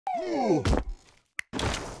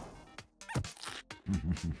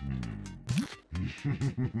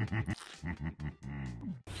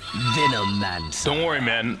Venomancer. Don't worry,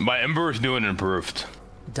 man. My Ember is new and improved.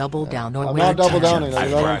 Double down or I'm win not double attention. downing. I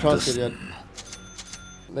don't trust it yet.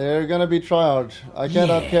 They're gonna be tryhard. I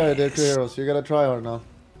cannot carry their two heroes. You gotta try hard now.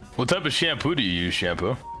 What type of shampoo do you use,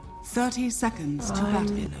 shampoo? 30 seconds to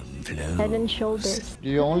battle. Head and shoulders. Do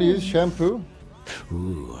you only use shampoo?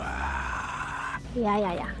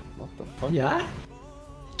 Yeah. What the fuck? Yeah?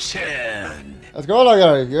 Let's go,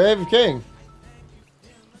 Lacari. You're AFK.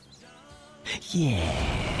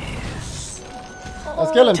 Yes.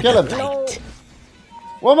 Let's kill him, kill him. No.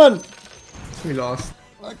 Woman! We lost.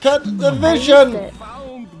 I can't the vision!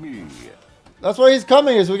 That's why he's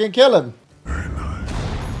coming, so we can kill him.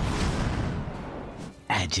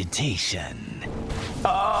 Agitation.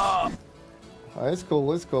 It's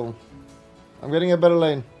cool, it's cool. I'm getting a better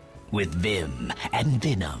lane. With Vim and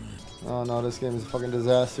Venom. Oh no, this game is a fucking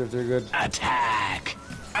disaster if they're good. Attack.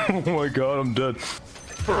 Oh my god, I'm dead.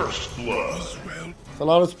 First blood. It's a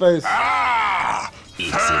lot of space.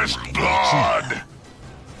 First blood.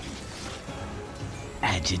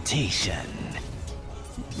 Agitation.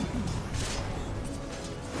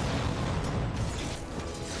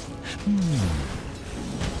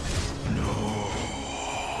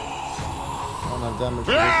 Oh, not damage.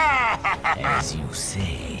 As you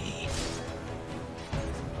say.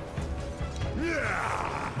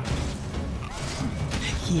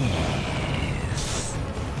 Yes.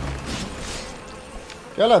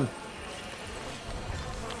 Kill him.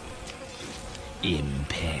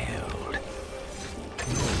 Impaled.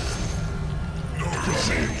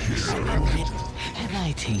 Have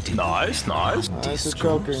I tainted Nice, nice. Nice, it's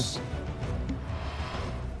choking.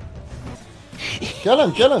 Kill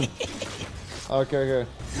him, kill him. Okay.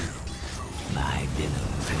 my venom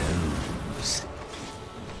flows?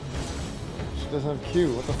 She doesn't have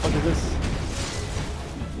Q. What the fuck is this?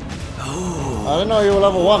 Oh, I didn't know you were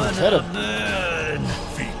level 1. Hit it.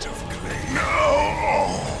 Feet of clay.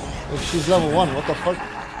 No. If she's level 1, what the fuck?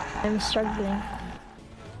 I'm struggling.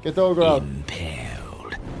 Get the ogre out.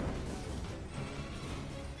 Impaled.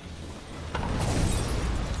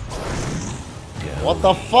 What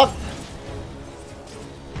the fuck?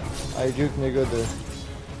 I juked me good there.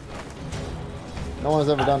 No one's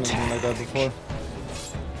ever done anything like that before.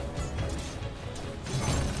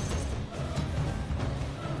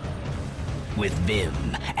 With Vim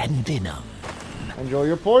and Venom. Enjoy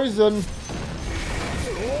your poison.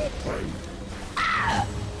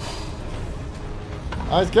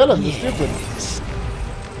 Nice, kill him. You're stupid.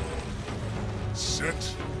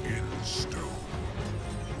 Set in stone.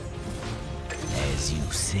 As you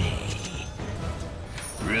say.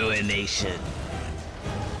 Ruination.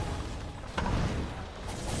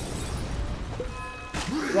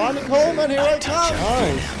 Ronnie Coleman, here I come.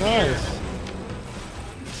 Nice.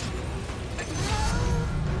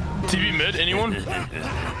 TV mid, anyone?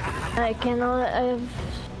 I cannot. I have.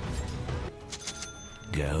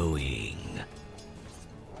 Going.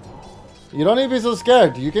 You don't need to be so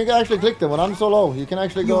scared. You can actually click them when I'm so low. You can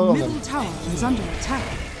actually go Your on middle them. tower is under attack.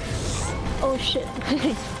 Oh shit.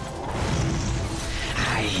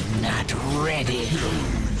 I'm not ready.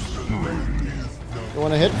 You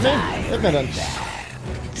wanna hit me? Hit me then.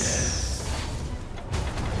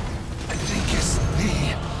 I think it's me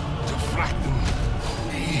to flatten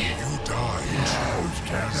me. You died.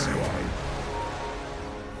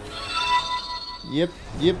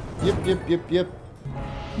 Yep.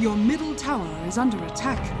 Your middle tower is under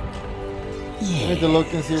attack. I need to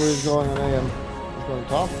look and see where he's going on AM. He's going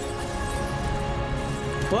top.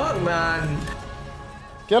 Fuck, man.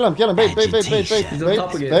 Kill him. Bait. He's on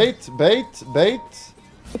top again. Bait.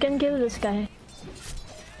 You can kill this guy.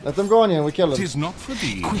 Let them go on here, we kill him. Tis not for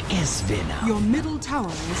thee. Quick as Venom. Your middle tower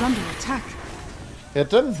is under attack.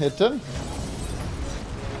 Hit him.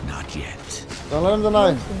 Not yet. Don't let him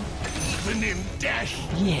deny. Even in death.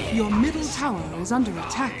 Yeah. Your middle tower is under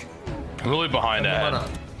attack. I'm really behind at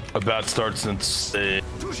a bad start since they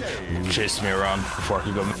chased me around before I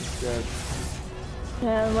could go. Scared.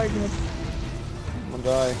 Yeah, I'm working with. I'm gonna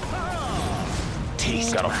die.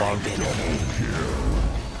 Taste Got a fog.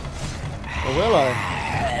 Or will I?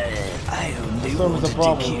 I only Storm is wanted a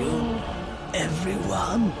problem. to kill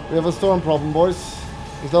everyone. We have a storm problem, boys.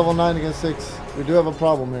 He's level 9 against 6. We do have a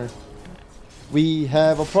problem here. We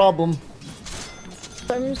have a problem.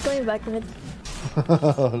 So I'm just going back to it.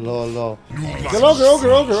 Lol. Kill ogre.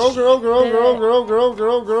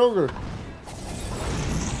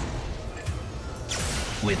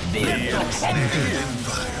 With Vim and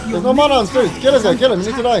Venom. There's no mana on street. Kill this guy. Kill him. He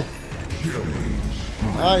needs to die.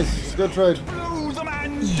 Nice. Good trade. Blow the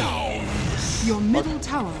man Your middle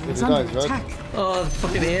tower is under attack. Oh,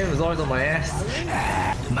 fucking aim is always on my ass.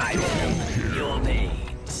 My pain, your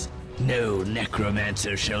pains. No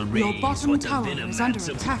necromancer shall raise Your bottom what the tower is under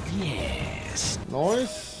Venomancer- attack. Yes.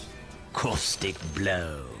 Nice. Caustic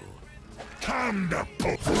blow. Time to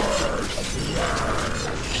put Plague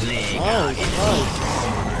Nice,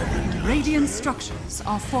 nice. Radiant structures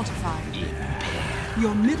are fortified.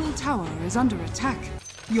 Your middle tower is under attack.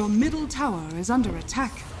 Your middle tower is under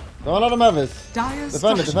attack. Don't let him have it. Dire's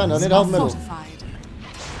Defend it, defend it. I need structures help are middle. fortified.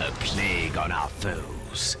 A plague on our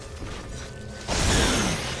foes.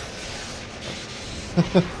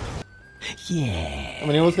 Yeah. I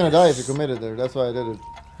mean, he was gonna die if he committed there. That's why I did it.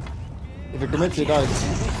 If he commits, he dies.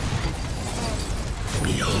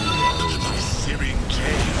 searing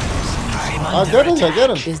chains. I get him, I get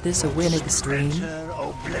him. Is this a win extreme?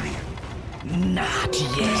 Not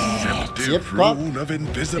yet. Yep, cop. Rune of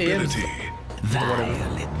invisibility.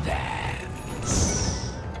 Vile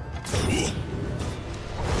advance.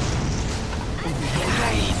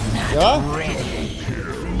 Yeah? Ready.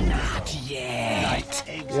 Not yet.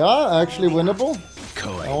 Yeah, actually winnable.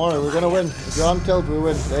 Don't worry, we're gonna win. If you're on tilt, we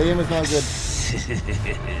win. The aim is not good.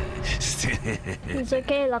 It's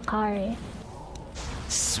okay, Lacari.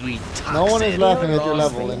 Sweet toxin. No one is laughing at your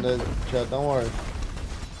level in the chat, don't worry.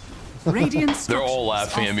 Radiant They're all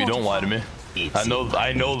structures laughing are at me. Don't lie to me. I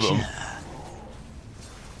know them.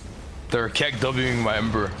 They're keck Wing my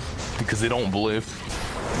Ember because they don't believe.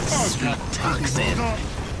 Sweet toxin.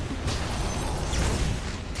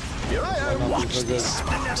 Watch this.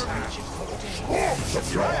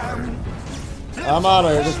 I'm out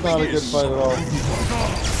of here. This is not a good fight at all.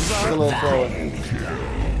 Just a little forward.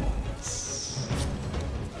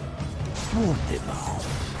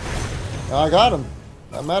 I got him.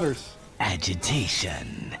 That matters.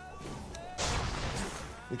 Agitation.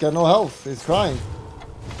 He got no health. He's crying.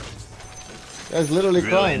 He's literally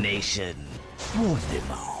crying. Ruination. Ward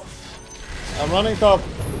them off. I'm running top.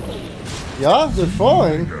 Yeah, they're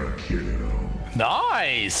falling.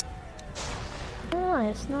 Nice.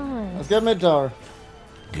 Nice, nice. Let's get mid tower.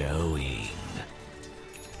 Going.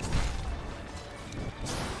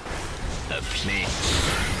 A plague.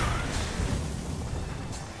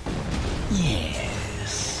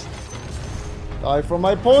 Yes. Die from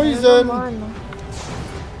my poison. Come on.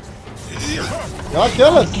 Yeah,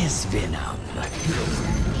 kill it. Quickest venom.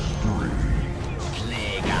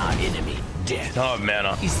 Plague our enemy. Death Oh,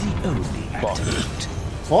 mana. is the only antidote.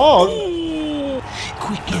 Fog?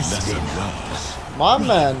 Quickest venom. My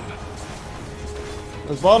man.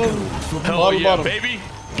 Let's bottom. Hell Bottom, yeah, bottom. baby.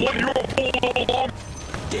 Bulldog.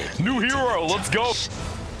 New hero. Let's go.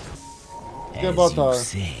 Get bot tower.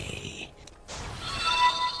 Say.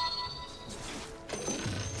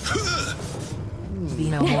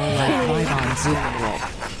 Vino more like live on Zoom and roll.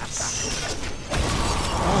 Nice.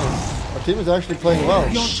 Our team is actually playing well.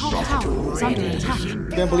 Your top tower is under attack.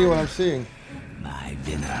 Can't believe what I'm seeing. My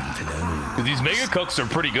venom flow. These mega cooks are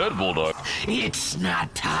pretty good, Bulldog. It's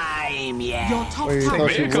not time yet. Your top Wait, you tower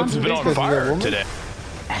thought she Mega cooks was have been on because she's a fire woman? today.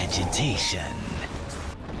 Agitation.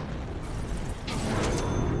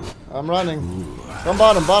 I'm running. Come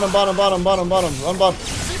bottom, bottom, bottom, bottom, bottom, bottom. Run bottom.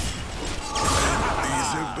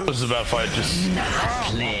 This is a bad fight. Just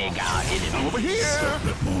Plague our enemy.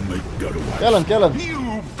 Kill him, kill him.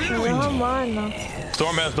 Come on.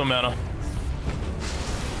 Storm has no mana.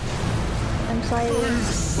 I'm sorry.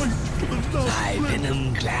 My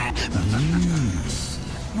venom glad.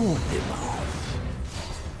 Ward them off.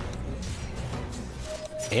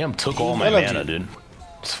 Am took all my Melody. mana, dude.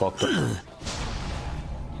 It's fucked up.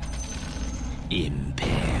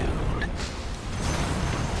 Impaled.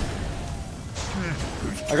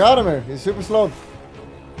 I got him here. He's super slow.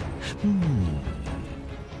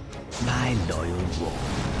 My loyal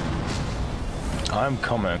wolf. I'm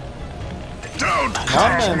coming. Don't My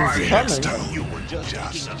crash man my is headstone coming. just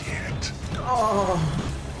yet.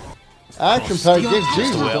 Action pack. Your Give top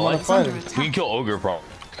Jesus. way I I want like to fight under him. We can attack. kill Ogre, probably.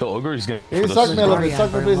 Kill Ogre. He's gonna. Can you for suck this. me a little bit? Suck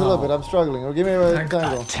me Guardian please a little Verrk. bit. I'm struggling. Or give me a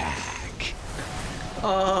tango. Attack.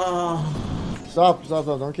 Stop, stop,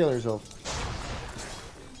 stop. Don't kill yourself.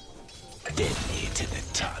 Deadly to the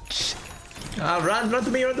touch. Run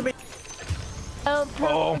to me, run to me. Help,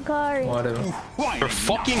 help, Lacari. Whatever. Their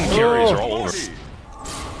fucking carries are all over.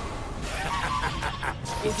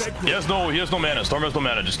 He has no mana. Storm has no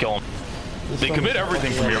mana. Just kill him. They commit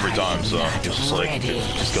everything from me every time, so just like,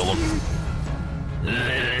 just kill them.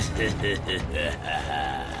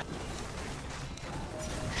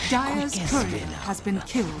 Dire's courier has been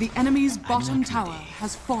killed. The enemy's bottom tower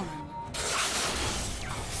has fallen.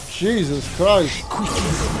 Jesus Christ.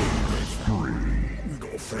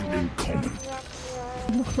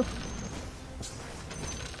 The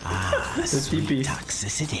TP.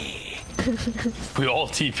 Toxicity. We all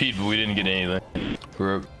TP'd, but we didn't get anything.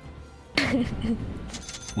 We're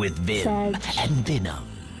With Vim Sag. and Venom,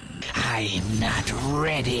 I'm not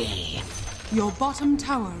ready. Your bottom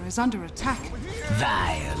tower is under attack.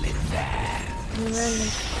 Vile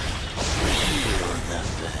advance.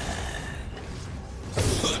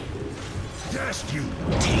 Dast you.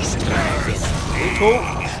 Taste my venom.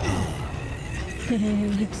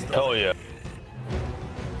 hell yeah.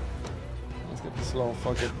 Let's get the slow.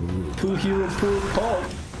 Fuck it. Two hero pool call.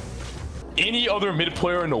 Any other mid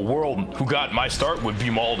player in the world who got my start would be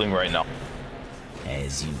mauling right now.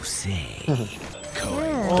 As you say.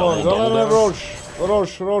 Oh, don't let him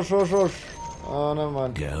Roche. Roche. Oh, never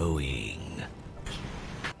mind. Going.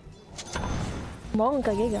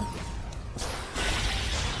 Monka giga.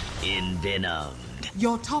 Envenomed.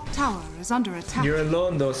 Your top tower is under attack. You're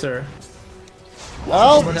alone though, sir.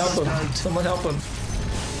 Help! Someone help him. Someone help him.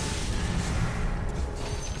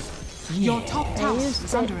 Your top tower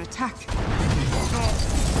is under attack.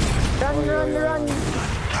 Run, run.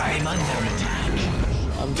 I'm under attack.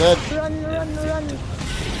 I'm dead. Run.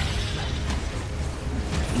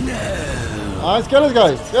 Nice, kill this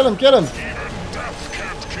guy. Kill him. Even death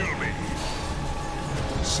can't kill me.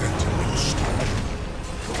 Sentinel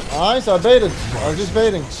stone. Nice, I baited. I was just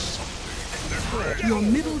baiting. Your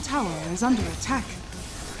middle tower is under attack.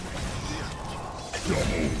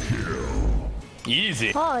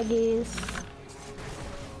 Easy. Hoggies.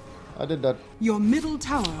 I did that. Your middle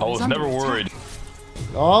tower I was is under never attack. worried.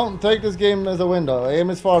 Don't take this game as a window. AM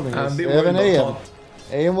is farming. I'm We be have an worried AM. about top.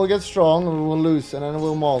 AM will get strong and we will lose and then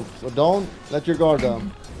we'll maul. So don't let your guard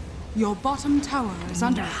down. Your bottom tower is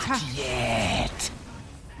under attack. Yet.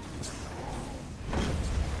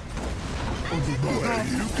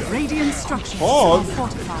 Radiant structures Oh. are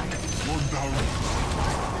fortified.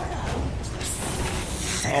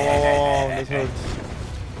 Oh, this hurts.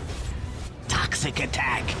 Toxic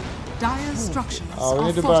attack. Dire structures Oh, we are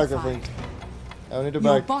need to back, I fortified. think. Yeah, we need to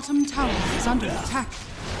Your back. bottom tower is under attack.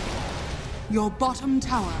 Your bottom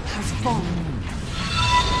tower has fallen.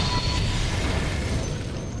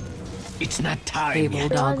 It's not time Hey, yet.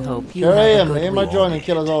 Bulldog, hope you Here I have am. a good AM might week. join and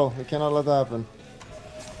kill us all. We cannot let that happen.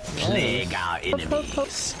 Plague our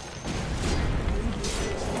enemies.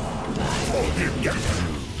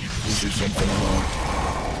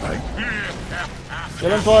 Kill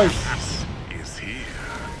him twice. Is here.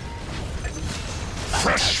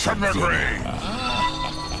 Fresh from the grave.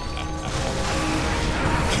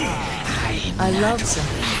 I love some.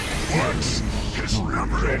 Once is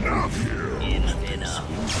never enough. Envenom.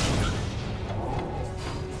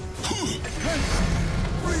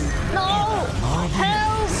 No!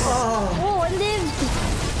 Help! Oh, I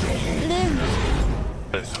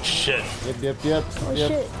lived! Shit. Yep. Oh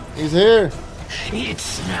shit. He's here.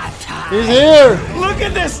 It's not time. He's here. Look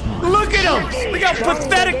at this! Look at him! Look how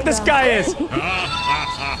pathetic this guy is!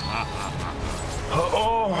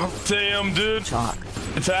 Oh, damn, dude. Chalk.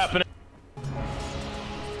 It's happening.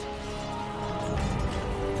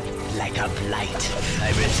 Like a blight, I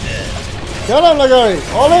return. Kill him, Lacari.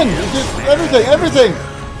 All in. Just everything.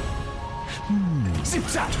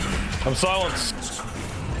 I'm silenced.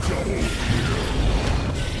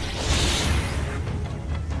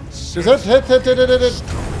 Just hit.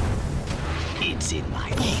 It's in my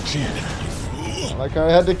nature. Lacari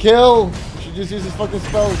had to kill. Should just use his fucking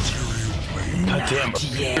spell. God damn,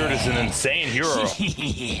 Spirit is an insane hero.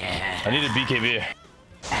 I need a BKB.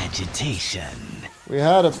 Agitation. We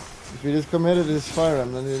had him. If we just committed his fire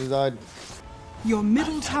him, then he died. Your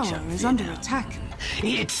middle tower is under attack.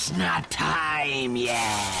 It's not time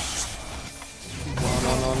yet.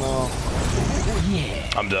 No. Yeah,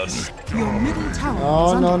 I'm dead. Your middle tower is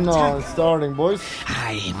No, under no. attack. It's starting, boys.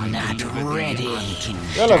 I'm not ready. Kill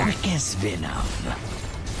him. Dark as venom.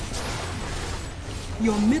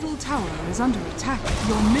 Your middle tower is under attack.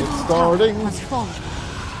 Your middle It's tower starting. has fallen.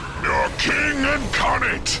 Your king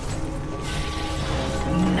incarnate.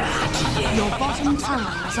 Your bottom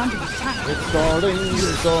tower is under attack. It's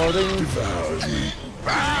starting.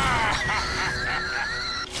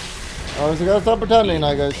 Alright, so gotta stop pretending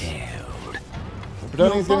now, guys.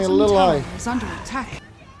 Pretending Your is getting a bottom little tower high. is under attack.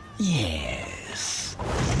 Yes.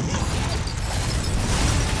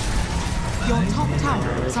 Your top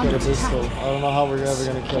tower is Let's under get a pistol. attack. I don't know how we're ever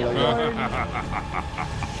gonna kill that guy.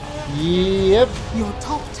 Yep. Your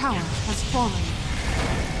top tower has fallen.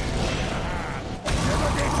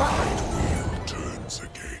 Turns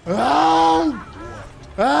again. Ow!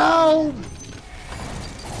 Ow!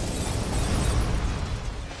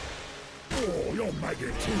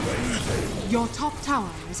 Your top tower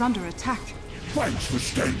is under attack. Thanks for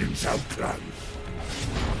staying in Southland.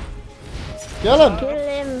 Kill him! Kill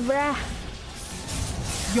him, bruh.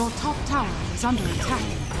 Your top tower is under attack.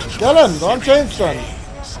 Kill him! Don't change son!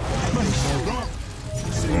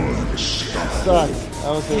 Suck.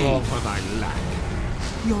 That was too wrong.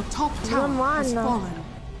 Your top tower Come on, has no. fallen.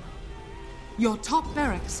 Your top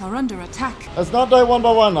barracks are under attack. Let's not die one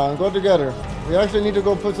by one now and go together. We actually need to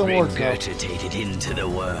go put some works now. Regurgitated into the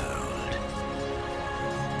world.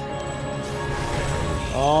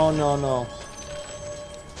 Oh no no.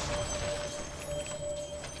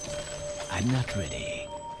 I'm not ready.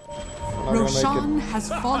 We're not gonna Roshan make has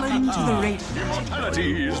fallen to the Radiant.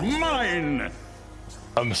 Immortality is mine.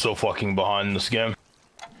 I'm so fucking behind this game.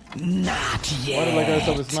 Not it. yet. Why did I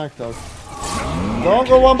get so smacked though? Don't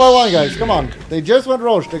go one by one, guys. Come on. They just went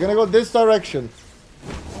Roche. They're gonna go this direction.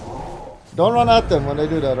 Don't run at them when they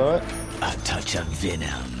do that, alright? A touch of venom.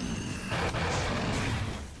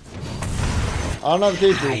 I don't have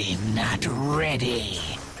TP. I'm not ready.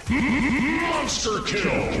 Monster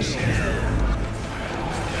kills.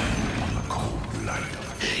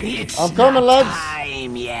 It's I'm coming, not lads.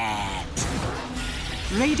 time yet.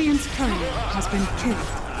 Radiant's courier has been killed.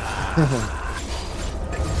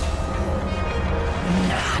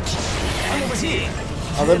 Not ready.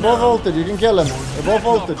 Oh, they're both ulted. You can kill him. They're both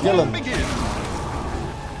ulted. Kill him.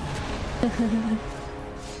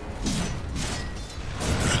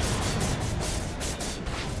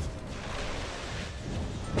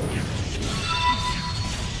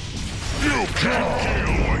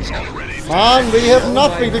 Man, we have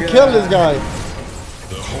nothing to kill this guy.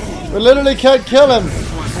 We literally can't kill him.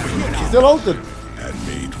 He's still ulted. And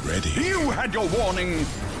made ready. You had your warning.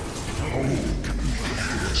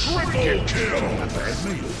 Triple kill.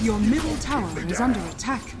 Your middle tower is under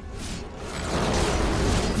attack.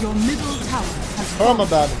 Your middle tower has fallen.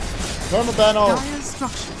 Permaban. Permaban all. Dire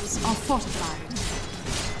structures are fortified.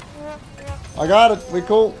 I got it. We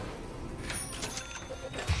cool.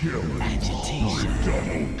 Agitation.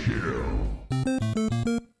 Double kill.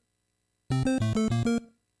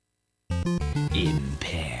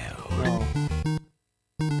 Impaled. No.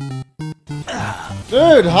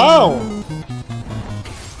 Dude, how?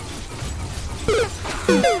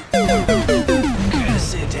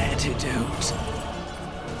 Cursed antidote.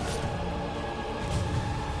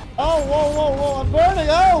 Oh, whoa, whoa, whoa. I'm burning.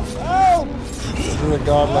 Help! Help! This is a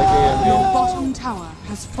godlike Your AMD. bottom tower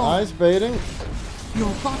has fallen. Nice baiting.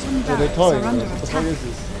 Your bottom Are they barracks toying? are under What the fuck attack. is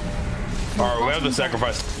this? Your Alright, we have bottom the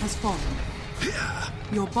sacrifice. barracks has fallen.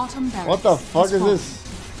 Your bottom barracks What the fuck has is fallen. this?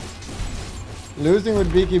 Losing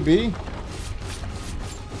with BKB?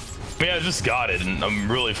 I mean, I just got it, and I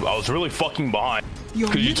was really fucking behind. Your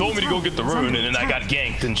Because you middle told me to go get the tower is rune, under and then I got attack.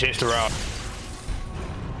 ganked and chased around.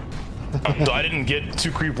 So I didn't get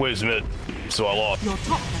 2 creep waves mid, so I lost. Your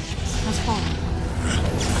top barracks has fallen.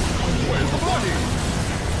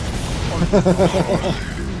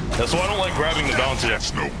 That's why I don't like grabbing the bounty,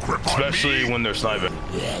 That's no grip on especially me. when they're sniping.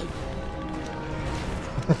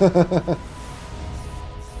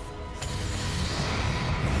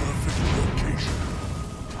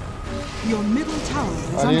 Your middle tower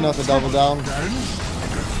is I need under not to double down.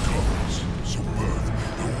 So birth,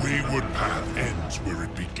 the wayward path ends where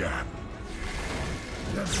it began.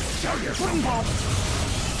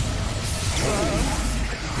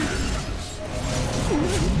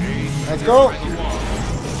 Let's go.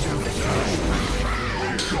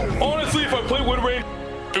 Honestly, if I played Wind Ranger,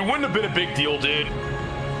 it wouldn't have been a big deal, dude.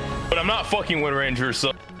 But I'm not fucking Wind Ranger,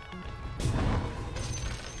 so...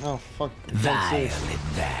 Oh, fuck. Vile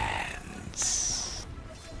advance.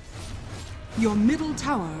 Your middle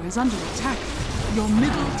tower is under attack. Your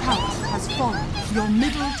middle tower has fallen. Your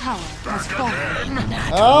middle tower has fallen.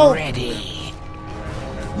 Not Oh. ready.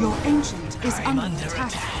 Your ancient is I'm under under attack.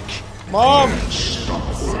 attack. Mom!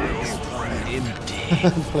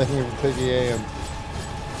 Empty. Playing with Piggy AM.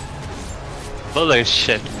 Holy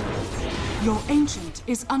shit. Your ancient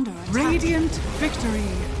is under attack. Radiant victory.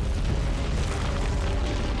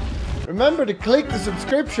 Remember to click the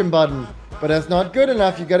subscription button, but that's not good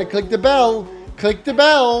enough. You gotta click the bell. Click the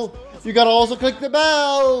bell. You gotta also click the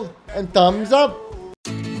bell. And thumbs up.